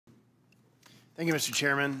Thank you, Mr.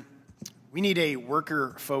 Chairman. We need a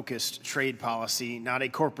worker-focused trade policy, not a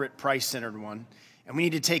corporate price-centered one. And we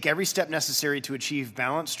need to take every step necessary to achieve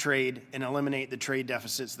balanced trade and eliminate the trade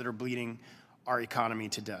deficits that are bleeding our economy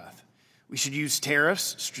to death. We should use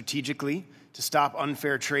tariffs strategically to stop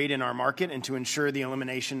unfair trade in our market and to ensure the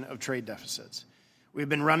elimination of trade deficits. We've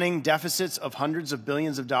been running deficits of hundreds of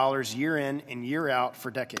billions of dollars year in and year out for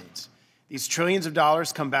decades. These trillions of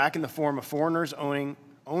dollars come back in the form of foreigners owning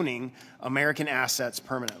American assets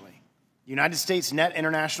permanently. The United States net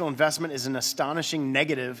international investment is an astonishing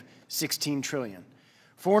negative $16 trillion.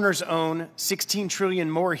 Foreigners own $16 trillion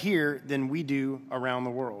more here than we do around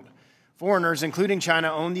the world. Foreigners, including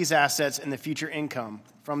China, own these assets and the future income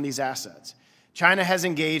from these assets. China has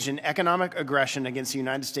engaged in economic aggression against the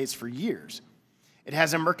United States for years. It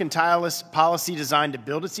has a mercantilist policy designed to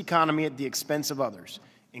build its economy at the expense of others,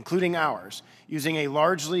 including ours, using a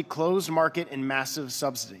largely closed market and massive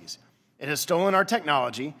subsidies. It has stolen our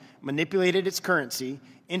technology, manipulated its currency,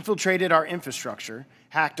 infiltrated our infrastructure,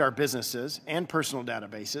 hacked our businesses and personal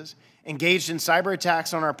databases, engaged in cyber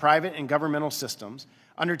attacks on our private and governmental systems,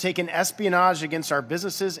 undertaken espionage against our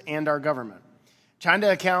businesses and our government. China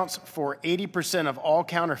accounts for 80% of all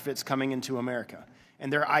counterfeits coming into America,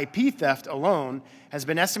 and their IP theft alone has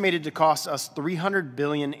been estimated to cost us $300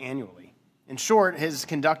 billion annually. In short,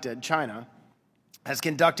 China has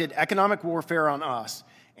conducted economic warfare on us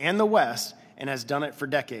and the West and has done it for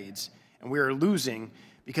decades, and we are losing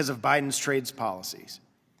because of Biden's trade policies.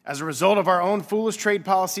 As a result of our own foolish trade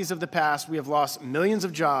policies of the past, we have lost millions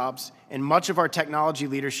of jobs and much of our technology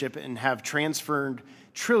leadership and have transferred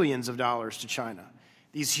trillions of dollars to China.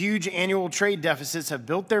 These huge annual trade deficits have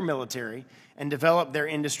built their military and developed their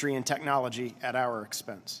industry and technology at our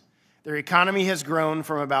expense. Their economy has grown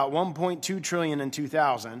from about $1.2 trillion in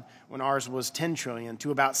 2000, when ours was $10 trillion, to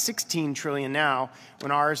about $16 trillion now, when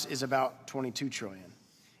ours is about $22 trillion.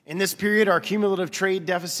 In this period, our cumulative trade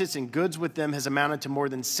deficits and goods with them has amounted to more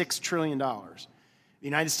than $6 trillion. The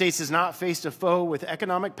United States has not faced a foe with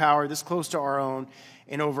economic power this close to our own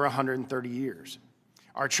in over 130 years.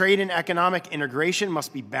 Our trade and economic integration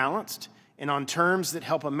must be balanced and on terms that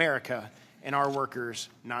help America and our workers,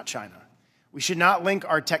 not China. We should not link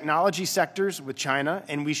our technology sectors with China,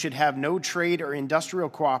 and we should have no trade or industrial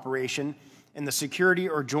cooperation in the security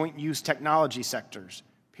or joint use technology sectors,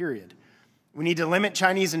 period. We need to limit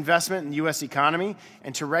Chinese investment in the U.S. economy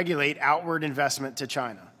and to regulate outward investment to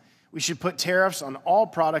China. We should put tariffs on all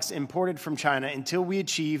products imported from China until we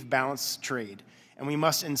achieve balanced trade, and we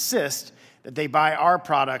must insist that they buy our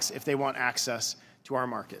products if they want access to our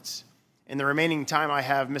markets. In the remaining time I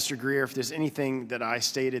have, Mr. Greer, if there's anything that I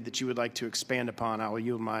stated that you would like to expand upon, I will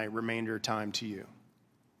yield my remainder time to you.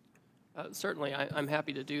 Certainly, I'm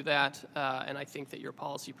happy to do that, and I think that your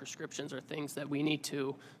policy prescriptions are things that we need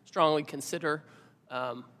to strongly consider.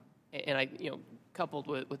 Coupled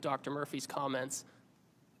with Dr. Murphy's comments,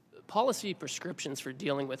 policy prescriptions for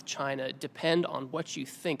dealing with China depend on what you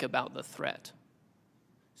think about the threat.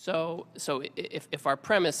 So if our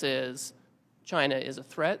premise is China is a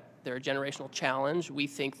threat, they're a generational challenge, we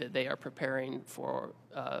think that they are preparing for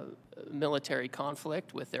military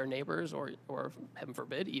conflict with their neighbors or, heaven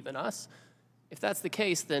forbid, even us. If that's the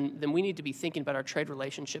case, then we need to be thinking about our trade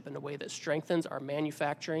relationship in a way that strengthens our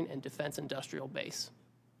manufacturing and defense industrial base,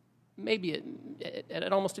 maybe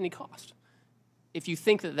at almost any cost. If you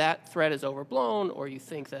think that that threat is overblown or you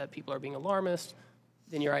think that people are being alarmist,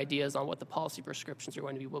 then your ideas on what the policy prescriptions are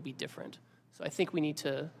going to be will be different. So I think we need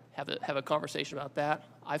to have a conversation about that.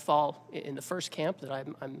 I fall in the first camp that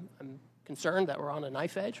I'm concerned that we're on a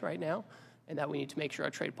knife edge right now and that we need to make sure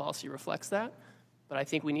our trade policy reflects that. But I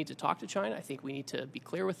think we need to talk to China. I think we need to be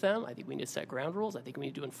clear with them. I think we need to set ground rules. I think we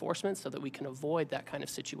need to do enforcement so that we can avoid that kind of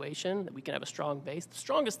situation, that we can have a strong base. The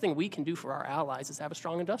strongest thing we can do for our allies is have a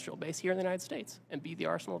strong industrial base here in the United States and be the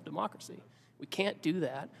arsenal of democracy. We can't do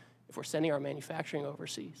that if we're sending our manufacturing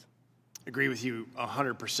overseas. Agree with you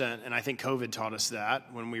 100%, and I think COVID taught us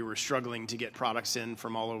that when we were struggling to get products in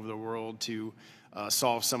from all over the world to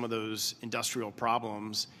solve some of those industrial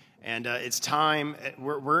problems. And it's time,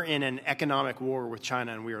 we're in an economic war with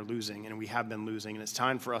China, and we are losing, and we have been losing, and it's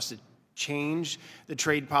time for us to change the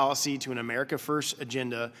trade policy to an America First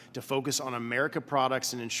agenda to focus on America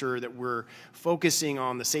products and ensure that we're focusing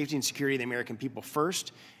on the safety and security of the American people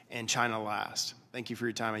first and China last. Thank you for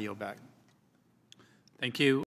your time. I yield back. Thank you.